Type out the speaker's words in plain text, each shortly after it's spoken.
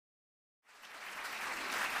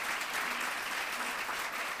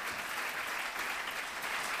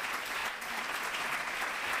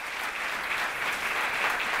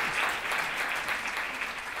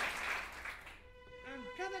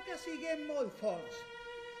siguem molt forts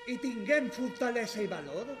i tinguem fortalesa i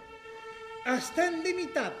valor, estem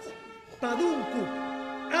limitats per un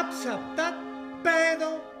cub acceptat,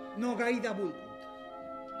 però no gaire volgut.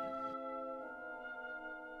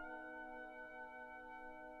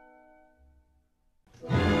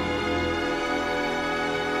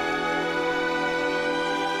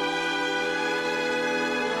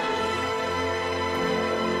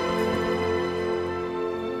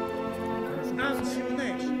 Ens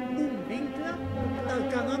uneix un vincle del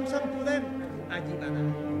que no ens en podem alliberar.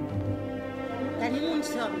 Tenim un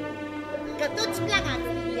somni, que tots plegats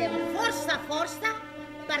tinguem força, força,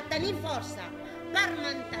 per tenir força, per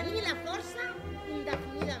mantenir la força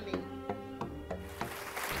indefinidament.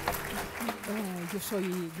 Yo soy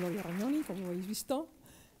Gloria Rognoni, como habéis visto.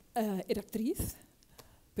 Era actriz,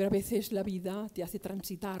 pero a veces la vida te hace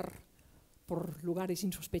transitar por lugares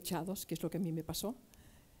insospechados, que es lo que a mí me pasó.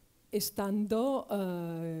 Estando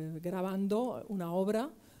grabando una obra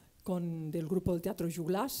del grupo del Teatro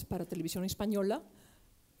Joglàs para Televisión Española,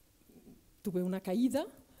 tuve una caída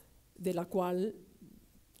de la cual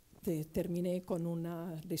terminé con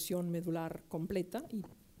una lesión medular completa y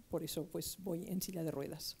por eso pues voy en silla de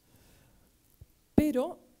ruedas.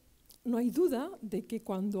 Pero no hay duda de que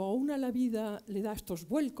cuando a una la vida le da estos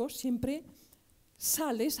vuelcos, siempre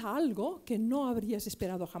sales a algo que no habrías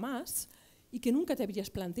esperado jamás y que nunca te habrías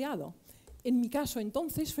planteado. En mi caso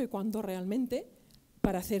entonces fue cuando realmente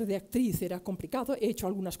para hacer de actriz era complicado. He hecho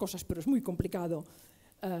algunas cosas, pero es muy complicado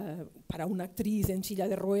para una actriz en silla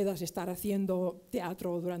de ruedas estar haciendo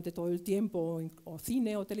teatro durante todo el tiempo, o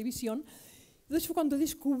cine o televisión. Entonces fue cuando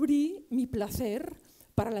descubrí mi placer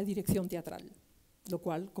para la dirección teatral, lo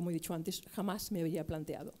cual, como he dicho antes, jamás me había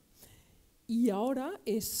planteado. Y ahora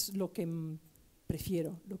es lo que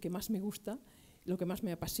prefiero, lo que más me gusta, lo que más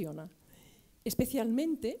me apasiona.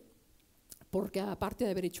 Especialmente porque, aparte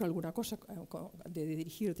de haber hecho alguna cosa, de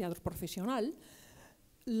dirigir teatro profesional,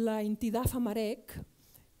 la entidad FAMAREC,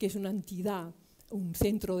 que es una entidad, un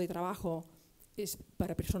centro de trabajo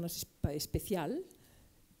para personas especial,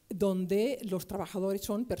 donde los trabajadores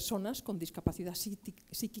son personas con discapacidad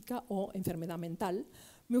psíquica o enfermedad mental,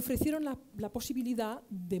 me ofrecieron la posibilidad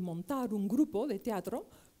de montar un grupo de teatro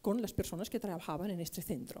con las personas que trabajaban en este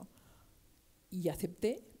centro. Y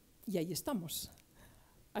acepté. Y ahí estamos.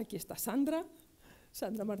 Aquí está Sandra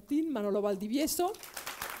Martín, Manolo Valdivieso.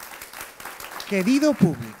 Querido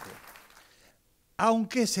público,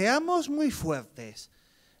 aunque seamos muy fuertes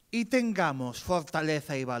y tengamos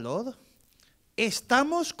fortaleza y valor,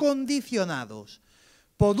 estamos condicionados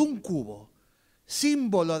por un cubo,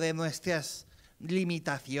 símbolo de nuestras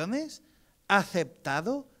limitaciones,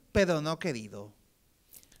 aceptado pero no querido.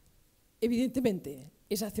 Evidentemente,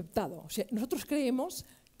 es aceptado. O sea, nosotros creemos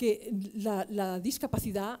que la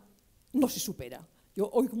discapacidad no se supera. Yo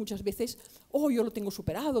oigo muchas veces, yo lo tengo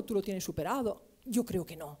superado, tú lo tienes superado. Yo creo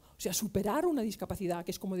que no. O sea, superar una discapacidad, que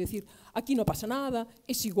es como decir, aquí no pasa nada,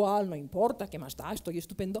 es igual, no importa, ¿qué más da? Estoy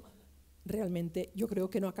estupendo. Realmente yo creo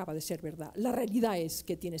que no acaba de ser verdad. La realidad es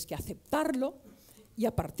que tienes que aceptarlo y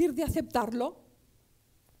a partir de aceptarlo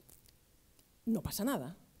no pasa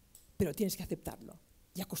nada, pero tienes que aceptarlo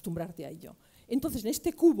y acostumbrarte a ello. Entonces, en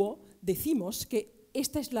este cubo decimos que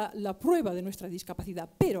esta es la prueba de nuestra discapacidad,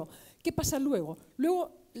 pero ¿qué pasa luego?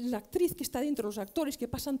 Luego la actriz que está dentro, los actores que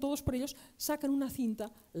pasan todos por ellos, sacan una cinta,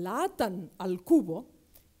 la atan al cubo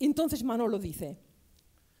y entonces Manolo dice: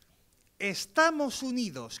 estamos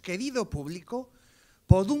unidos, querido público,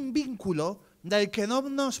 por un vínculo del que no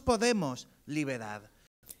nos podemos liberar.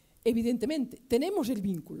 Evidentemente, tenemos el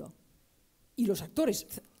vínculo y los actores,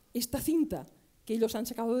 esta cinta que ellos han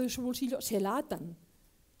sacado de su bolsillo, se la atan,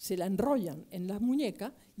 se la enrollan en la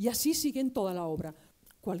muñeca y así siguen toda la obra.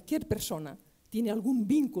 Cualquier persona tiene algún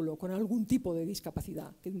vínculo con algún tipo de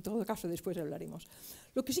discapacidad, que en todo caso después hablaremos.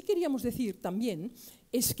 Lo que sí queríamos decir también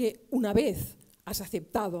es que una vez has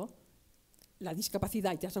aceptado la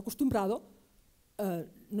discapacidad y te has acostumbrado,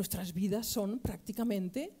 nuestras vidas son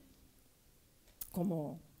prácticamente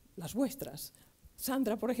como las vuestras.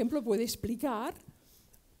 Sandra, por ejemplo, puede explicar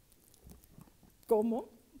cómo.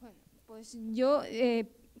 Bueno, pues yo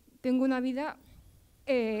tengo una vida,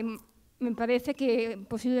 me parece que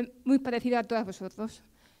muy parecida a todos vosotros.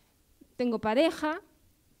 Tengo pareja,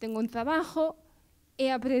 tengo un trabajo,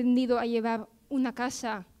 he aprendido a llevar una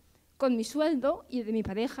casa con mi sueldo y el de mi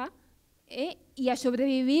pareja, y a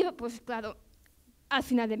sobrevivir, pues claro, al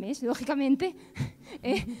final de mes, lógicamente.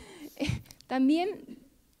 También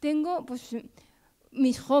tengo pues,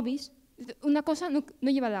 mis hobbies. Una cosa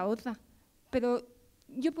no lleva a la otra, pero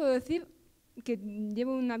yo puedo decir que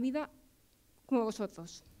llevo una vida como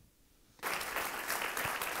vosotros.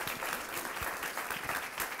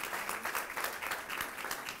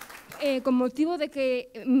 con motivo de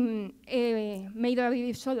que me he ido a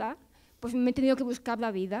vivir sola, pues me he tenido que buscar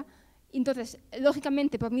la vida. Entonces,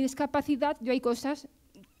 lógicamente, por mi discapacidad, yo hay cosas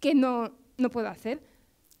que no puedo hacer,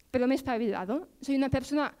 pero me he espabilado. Soy una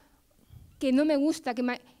persona que no me gusta que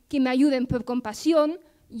me ayuden por compasión.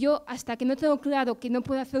 Yo, hasta que no tengo claro que no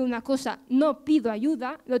puedo hacer una cosa, no pido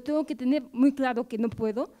ayuda, lo tengo que tener muy claro que no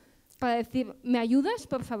puedo, para decir, ¿me ayudas,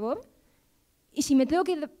 por favor? Y si me tengo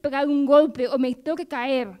que pegar un golpe o me tengo que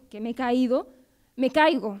caer, que me he caído, me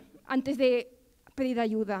caigo antes de pedir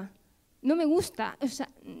ayuda. No me gusta, o sea,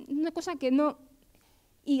 una cosa que no...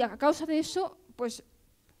 Y a causa de eso, pues,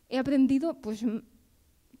 he aprendido, pues,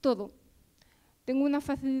 todo. Tengo una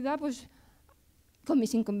facilidad, pues, con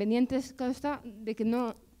mis inconvenientes, claro está, de que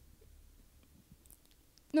no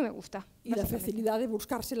me gusta. Y la facilidad de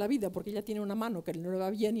buscarse la vida, porque ella tiene una mano que no le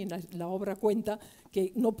va bien y en la obra cuenta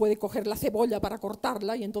que no puede coger la cebolla para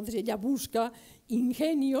cortarla y entonces ella busca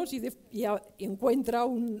ingenios y encuentra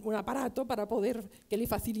un aparato para que le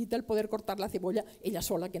facilita el poder cortar la cebolla ella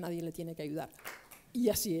sola, que nadie le tiene que ayudar. Y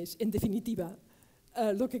así es, en definitiva.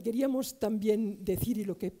 Lo que queríamos también decir y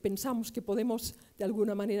lo que pensamos que podemos de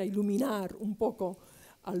alguna manera iluminar un poco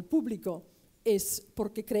al público es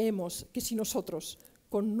porque creemos que si nosotros,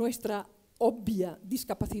 con nuestra obvia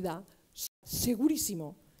discapacidad,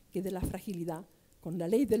 segurísimo que de la fragilidad, con la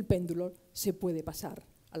ley del péndulo, se puede pasar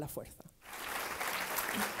a la fuerza.